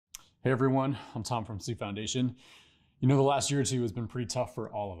Hey everyone, I'm Tom from Sleep Foundation. The last year or two has been pretty tough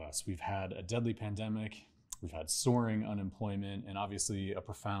for all of us. We've had a deadly pandemic, we've had soaring unemployment, and obviously a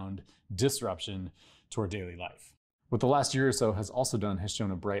profound disruption to our daily life. What the last year or so has also done has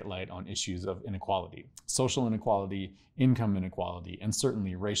shown a bright light on issues of inequality, social inequality, income inequality, and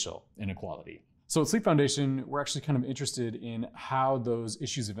certainly racial inequality. So at Sleep Foundation, we're actually kind of interested in how those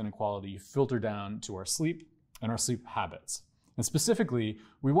issues of inequality filter down to our sleep and our sleep habits. And specifically,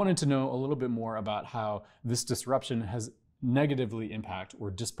 we wanted to know a little bit more about how this disruption has negatively impacted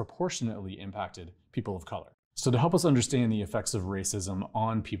or disproportionately impacted people of color. So to help us understand the effects of racism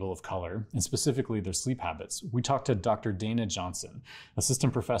on people of color, and specifically their sleep habits, we talked to Dr. Dayna Johnson,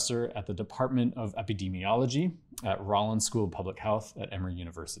 assistant professor at the Department of Epidemiology at Rollins School of Public Health at Emory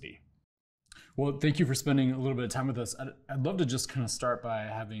University. Well, thank you for spending a little bit of time with us. I'd love to just kind of start by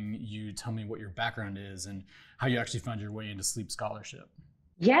having you tell me what your background is and how you actually found your way into sleep scholarship.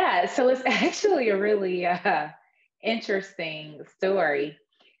 Yeah, so it's actually a really interesting story.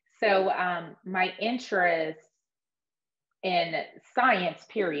 My interest in science,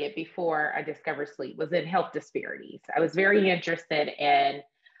 period, before I discovered sleep was in health disparities. I was very interested in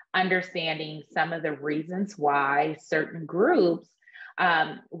understanding some of the reasons why certain groups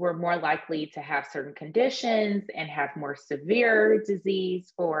were more likely to have certain conditions and have more severe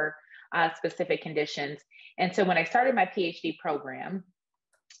disease for specific conditions. And so when I started my PhD program,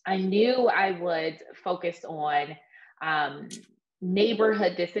 I knew I would focus on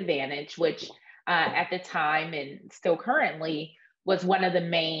neighborhood disadvantage, which at the time and still currently was one of the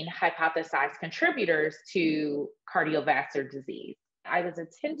main hypothesized contributors to cardiovascular disease. I was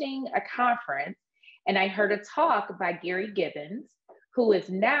attending a conference and I heard a talk by Gary Gibbons, who is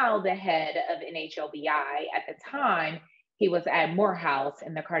now the head of NHLBI. At the time, he was at Morehouse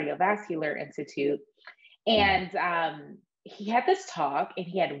in the Cardiovascular Institute. And he had this talk and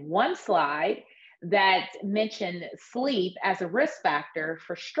he had one slide that mentioned sleep as a risk factor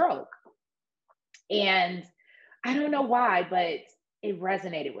for stroke. And I don't know why, but it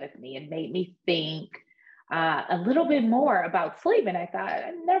resonated with me and made me think a little bit more about sleep. And I thought,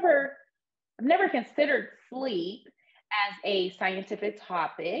 I've never considered sleep as a scientific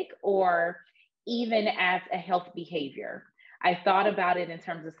topic or even as a health behavior. I thought about it in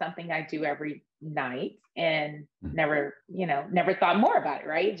terms of something I do every night and never thought more about it,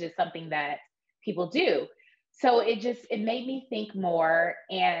 right? Just something that people do. So it made me think more.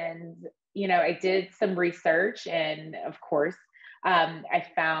 And, I did some research and of course, I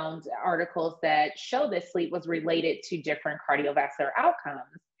found articles that show that sleep was related to different cardiovascular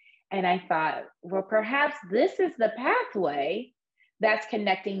outcomes. And I thought, well, perhaps this is the pathway that's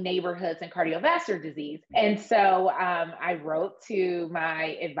connecting neighborhoods and cardiovascular disease. And so I wrote to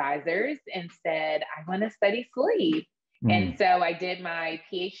my advisors and said, I want to study sleep. And so I did my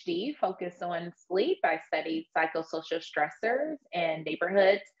PhD focused on sleep. I studied psychosocial stressors and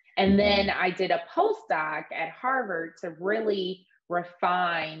neighborhoods. And then I did a postdoc at Harvard to really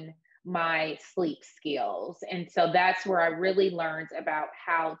refine my sleep skills. And so that's where I really learned about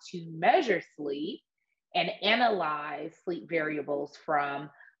how to measure sleep and analyze sleep variables from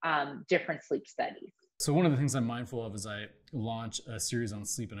different sleep studies. So one of the things I'm mindful of as I launch a series on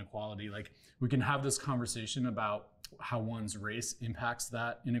sleep inequality, like we can have this conversation about how one's race impacts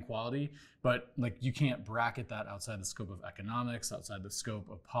that inequality, but like you can't bracket that outside the scope of economics, outside the scope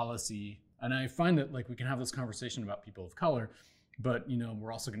of policy. And I find that like we can have this conversation about people of color, but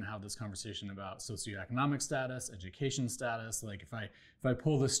we're also going to have this conversation about socioeconomic status, education status. Like if I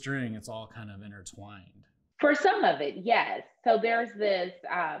pull the string, it's all kind of intertwined. For some of it, yes. So there's this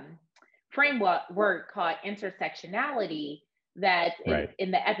framework called intersectionality that in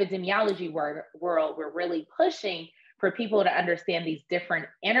the epidemiology world, we're really pushing for people to understand these different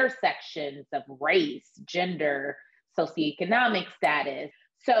intersections of race, gender, socioeconomic status.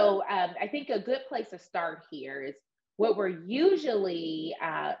 So I think a good place to start here is what we're usually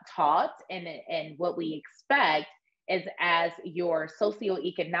taught and what we expect is as your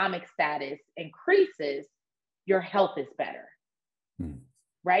socioeconomic status increases, your health is better,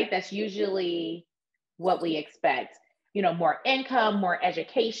 right? That's usually what we expect. More income, more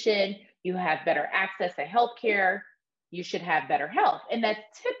education, you have better access to healthcare, you should have better health. And that's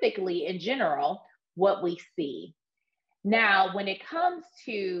typically, in general, what we see. Now, when it comes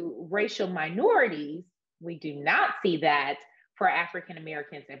to racial minorities, we do not see that for African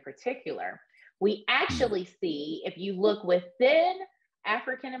Americans in particular. We actually see, if you look within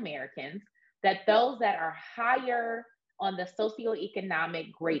African Americans, that those that are higher on the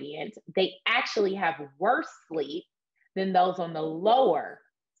socioeconomic gradient, they actually have worse sleep than those on the lower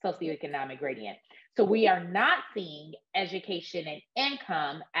socioeconomic gradient. So we are not seeing education and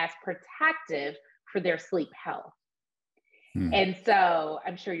income as protective for their sleep health. And so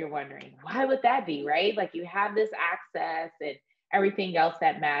I'm sure you're wondering, why would that be, right? Like you have this access and everything else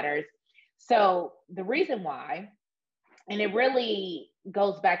that matters. So the reason why, and it really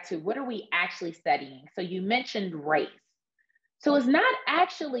goes back to what are we actually studying? So you mentioned race. So it's not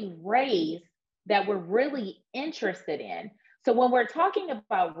actually race that we're really interested in. So when we're talking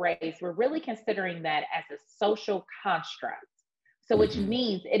about race, we're really considering that as a social construct. So which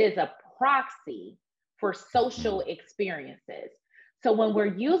means it is a proxy for social experiences. So when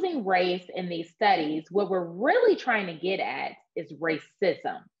we're using race in these studies, what we're really trying to get at is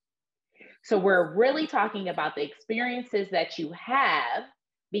racism. So we're really talking about the experiences that you have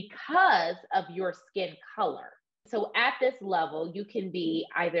because of your skin color. So at this level, you can be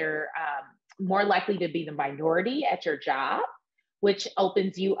either more likely to be the minority at your job, which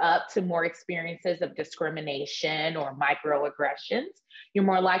opens you up to more experiences of discrimination or microaggressions. You're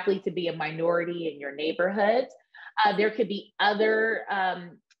more likely to be a minority in your neighborhoods. There could be other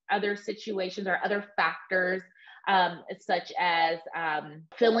situations or other factors, such as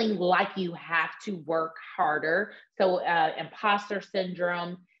feeling like you have to work harder. So imposter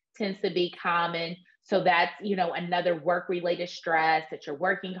syndrome tends to be common. So that's, another work-related stress that you're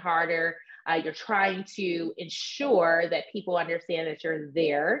working harder. You're trying to ensure that people understand that you're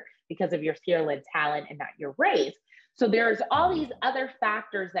there because of your skill and talent and not your race. So there's all these other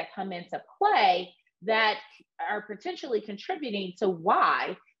factors that come into play that are potentially contributing to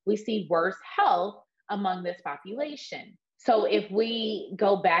why we see worse health among this population. So if we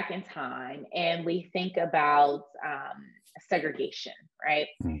go back in time and we think about segregation, right?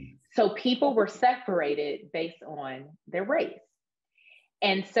 So people were separated based on their race.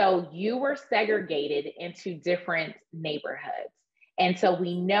 And so you were segregated into different neighborhoods. And so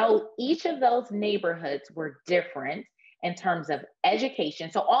we know each of those neighborhoods were different in terms of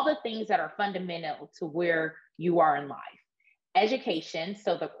education. So all the things that are fundamental to where you are in life. Education,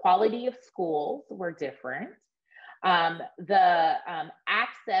 so the quality of schools were different. The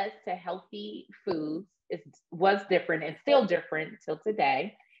access to healthy foods was different and still different till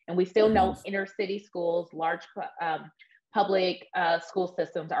today. And we still know inner city schools, large public school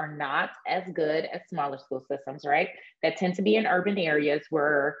systems are not as good as smaller school systems, right? That tend to be in urban areas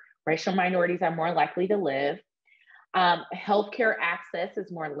where racial minorities are more likely to live. Healthcare access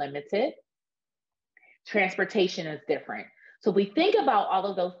is more limited. Transportation is different. So we think about all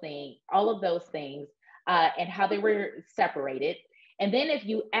of those things, and how they were separated. And then if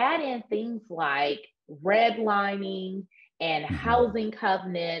you add in things like redlining and housing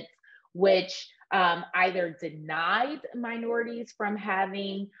covenants, which either denied minorities from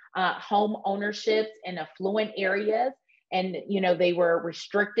having home ownerships in affluent areas, and they were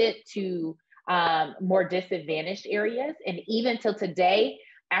restricted to more disadvantaged areas. And even till today,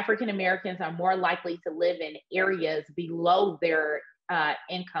 African Americans are more likely to live in areas below their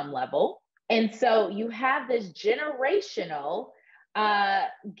income level. And so you have this generational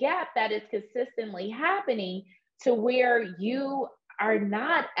gap that is consistently happening to where you are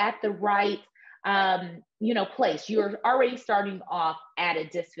not at the right place. You're already starting off at a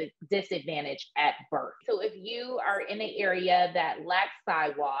disadvantage at birth. So if you are in an area that lacks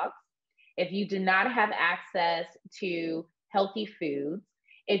sidewalks, if you do not have access to healthy foods,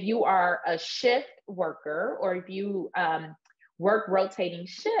 if you are a shift worker, or if you work rotating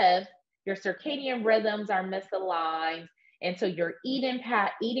shifts, your circadian rhythms are misaligned. And so your eating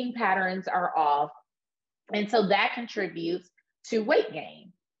patterns are off. And so that contributes to weight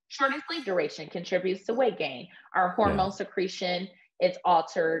gain. Shorter sleep duration contributes to weight gain. Our hormone secretion is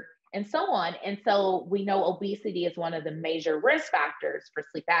altered, and so on. And so we know obesity is one of the major risk factors for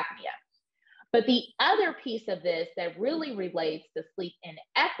sleep apnea. But the other piece of this that really relates to sleep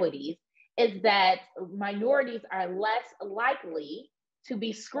inequities is that minorities are less likely to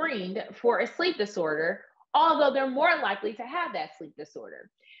be screened for a sleep disorder, although they're more likely to have that sleep disorder.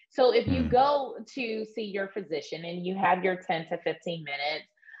 So if you go to see your physician and you have your 10 to 15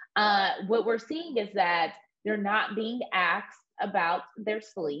 minutes, what we're seeing is that they're not being asked about their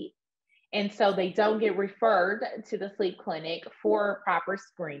sleep. And so they don't get referred to the sleep clinic for proper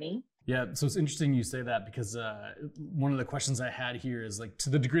screening. Yeah, so it's interesting you say that, because one of the questions I had here is, like, to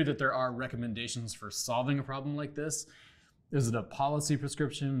the degree that there are recommendations for solving a problem like this, is it a policy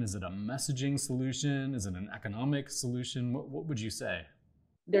prescription? Is it a messaging solution? Is it an economic solution? What would you say?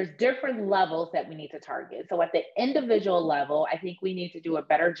 There's different levels that we need to target. So at the individual level, I think we need to do a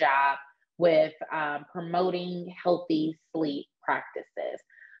better job with promoting healthy sleep practices.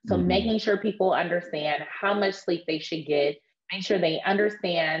 So making sure people understand how much sleep they should get make sure they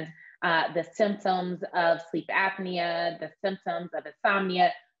understand the symptoms of sleep apnea, the symptoms of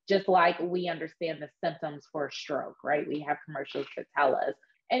insomnia, just like we understand the symptoms for a stroke, right? We have commercials to tell us.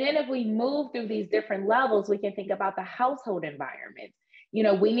 And then if we move through these different levels, we can think about the household environment.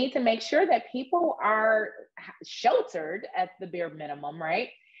 We need to make sure that people are sheltered at the bare minimum, right?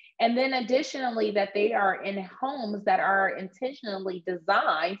 And then additionally, that they are in homes that are intentionally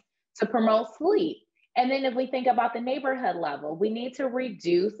designed to promote sleep. And then if we think about the neighborhood level, we need to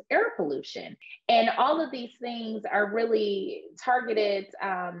reduce air pollution. And all of these things are really targeted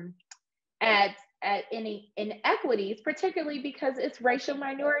at any inequities, particularly because it's racial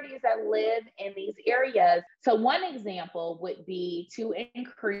minorities that live in these areas. So one example would be to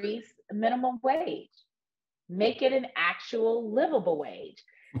increase minimum wage, make it an actual livable wage.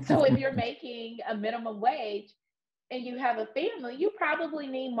 So if you're making a minimum wage and you have a family, you probably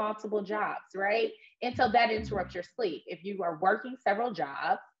need multiple jobs, right? And so that interrupts your sleep. If you are working several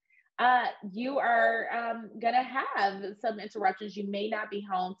jobs, you are going to have some interruptions. You may not be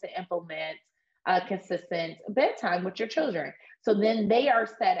home to implement consistent bedtime with your children. So then they are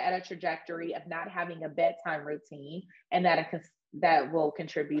set at a trajectory of not having a bedtime routine, and that will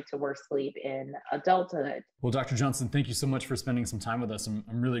contribute to worse sleep in adulthood. Well, Dr. Johnson, thank you so much for spending some time with us. I'm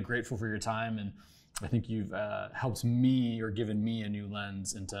really grateful for your time, and I think you've helped me or given me a new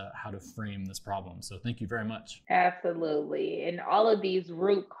lens into how to frame this problem. So thank you very much. Absolutely. And all of these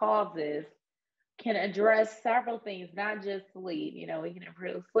root causes can address several things, not just sleep. We can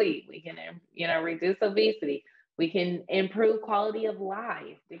improve sleep. We can, reduce obesity. We can improve quality of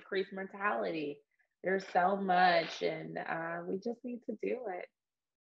life, decrease mortality. There's so much, and we just need to do it.